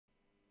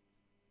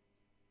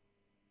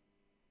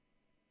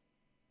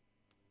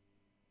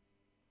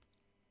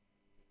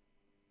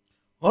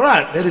All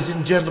right, ladies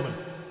and gentlemen,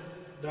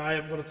 I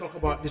am going to talk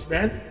about this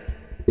band.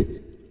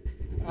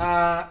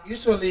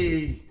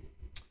 Usually,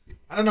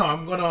 I don't know.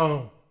 I'm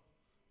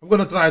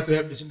gonna try to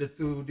have this in the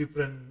two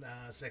different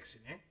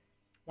sections.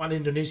 One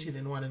Indonesian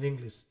and one in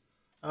English.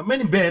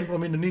 Many bands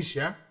from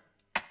Indonesia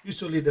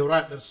usually they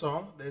write their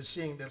song, they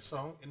sing their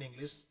song in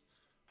English,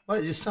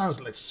 but it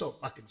sounds like so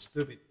fucking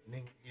stupid in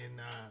English.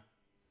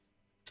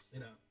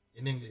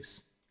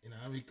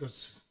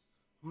 Because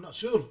I'm not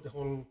sure the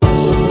whole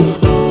things.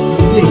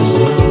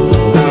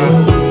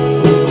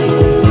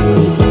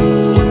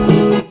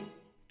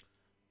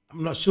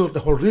 I'm not sure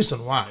the whole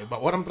reason why,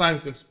 but what I'm trying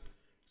to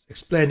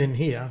explain in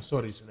here,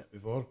 sorry, I said that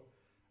before.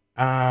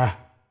 I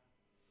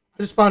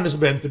just found this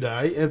band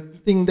today. I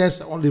think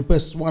that's only the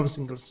first one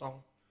single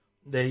song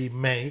they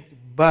make,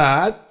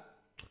 but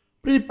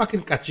pretty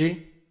fucking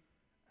catchy.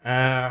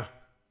 I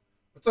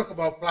talk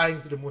about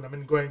flying to the moon. I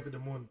mean, going to the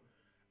moon.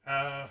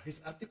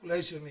 His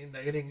articulation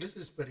in English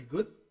is very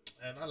good,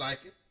 and I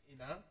like it.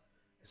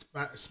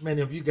 As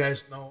many of you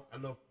guys know, I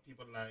love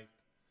people like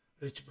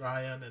Rich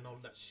Brian and all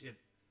that shit.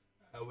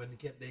 When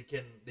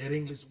their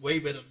English way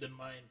better than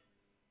mine.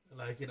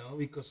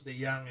 Because they're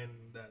young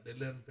and they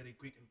learn very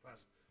quick and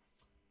fast.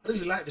 I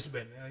really like this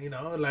band.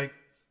 Like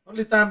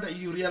only time that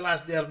you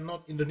realize they are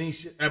not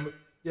Indonesian,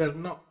 they are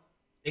not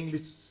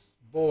English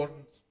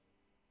born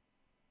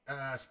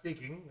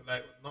speaking,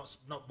 like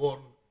not born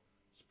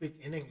speak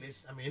in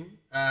English. I mean,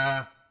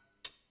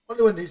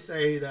 only when they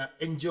say that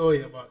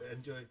enjoy.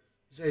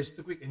 He says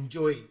too quick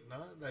enjoy.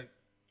 Like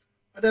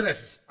but the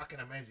rest is fucking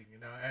amazing.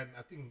 And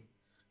I think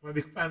I'm a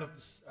big fan of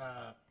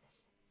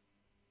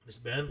this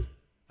band.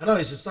 I know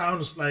it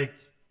sounds like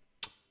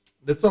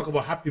they talk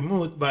about happy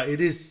mood, but it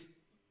is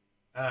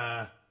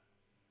a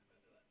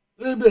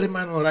little bit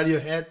remind me of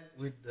Radiohead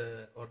with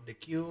or The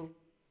Cure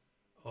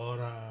or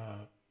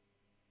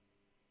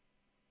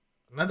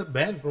another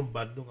band from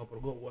Bandung. I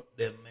forgot what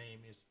their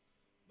name is,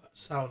 but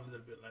sound a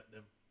little bit like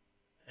them.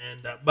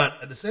 And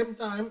but at the same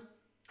time,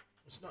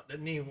 it's not the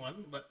new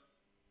one, but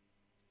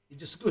it's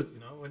just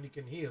good, when you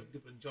can hear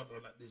different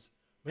genre like this.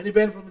 Many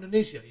bands from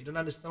Indonesia, you don't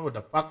understand what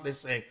the fuck they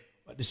say,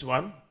 but this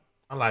one,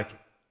 I like it.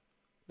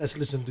 Let's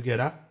listen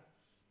together.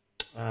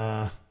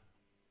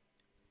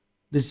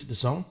 This is the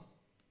song.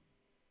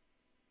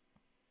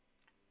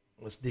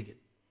 Let's dig it.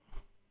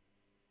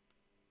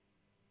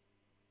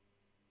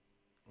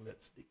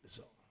 Let's dig the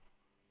song.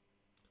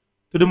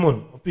 To the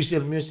Moon,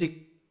 official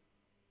music,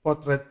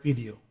 portrait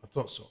video. I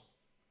thought so.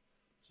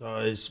 So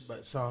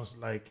it sounds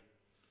like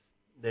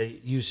they're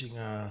using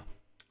a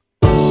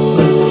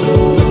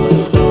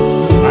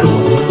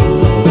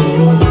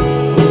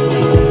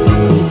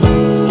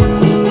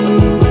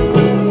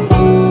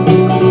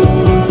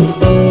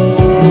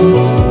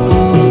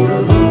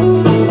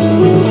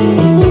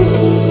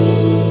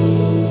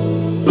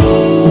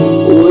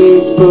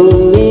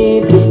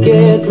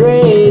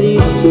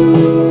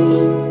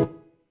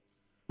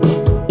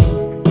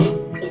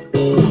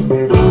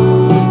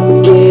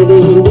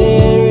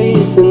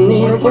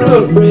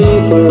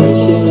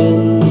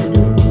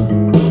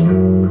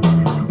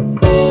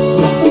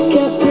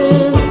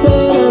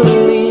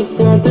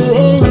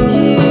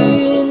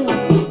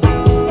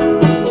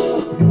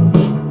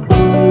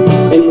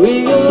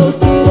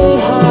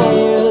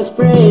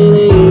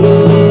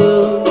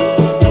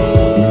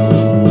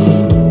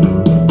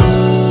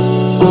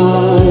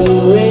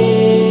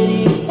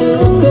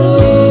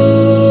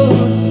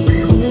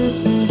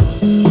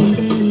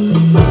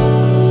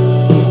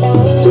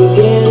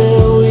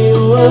Together we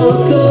will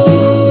go.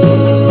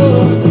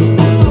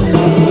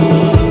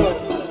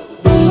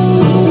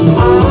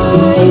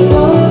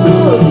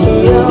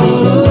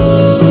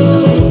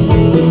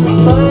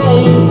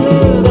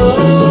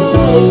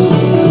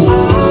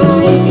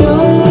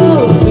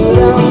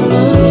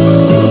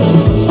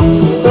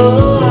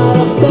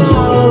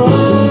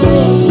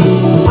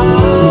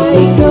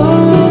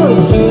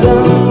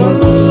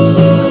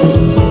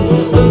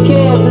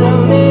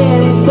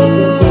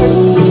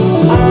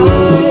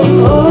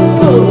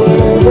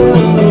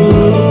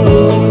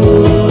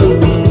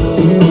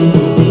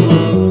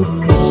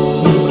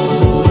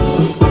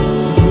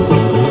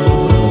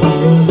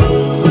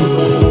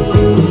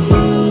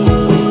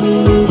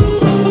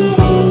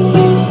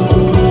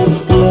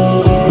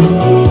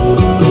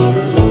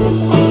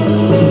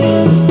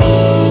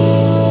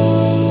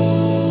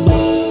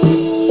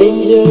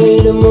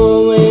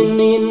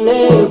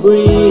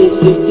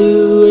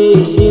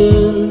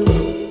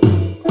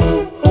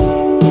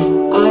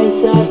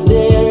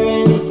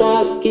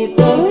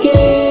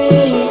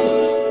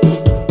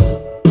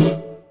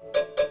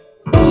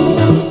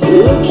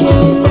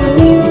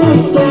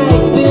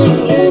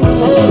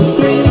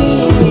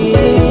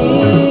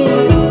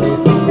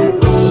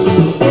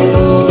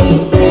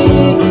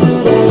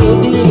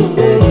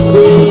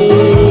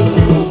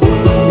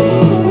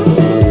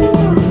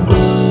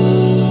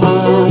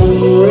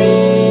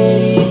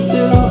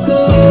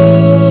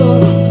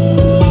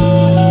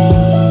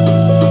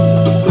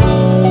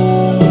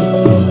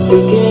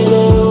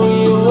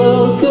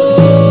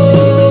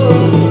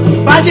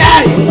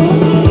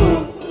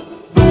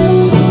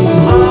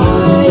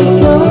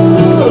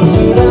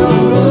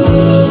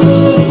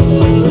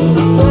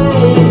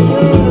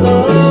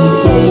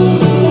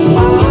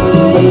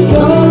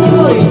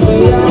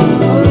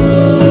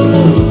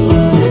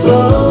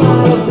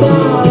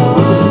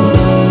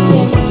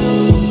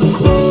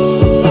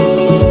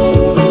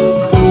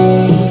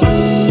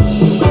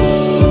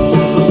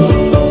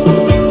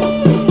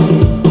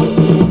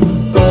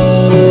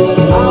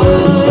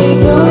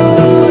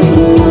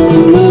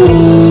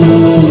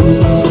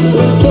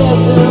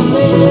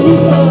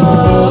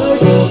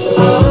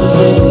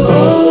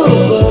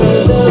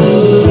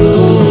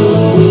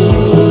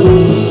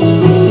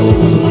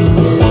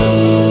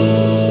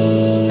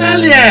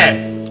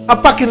 I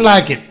fucking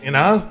like it, you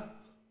know.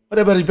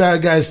 Whatever you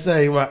guys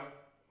say, but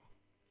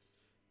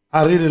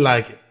I really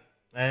like it,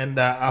 and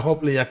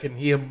hopefully I can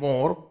hear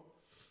more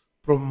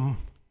from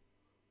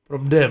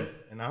them,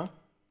 you know.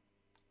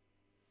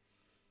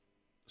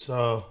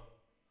 So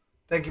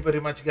thank you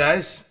very much,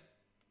 guys.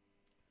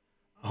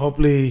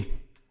 Hopefully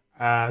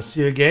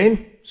see you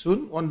again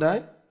soon one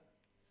day,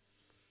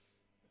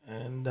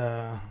 and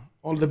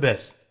all the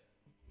best.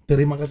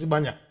 Terima kasih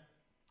banyak.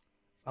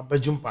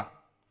 Sampai jumpa.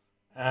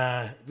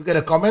 If you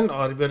got a comment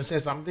or if you want to say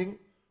something,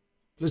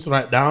 please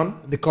write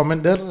down in the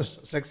comment there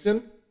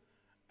section,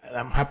 and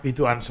I'm happy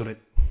to answer it.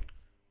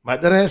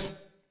 But the rest,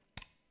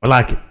 I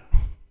like it.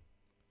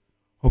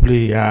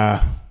 Hopefully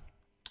I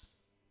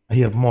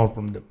hear more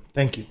from them.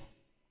 Thank you.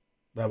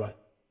 Bye-bye.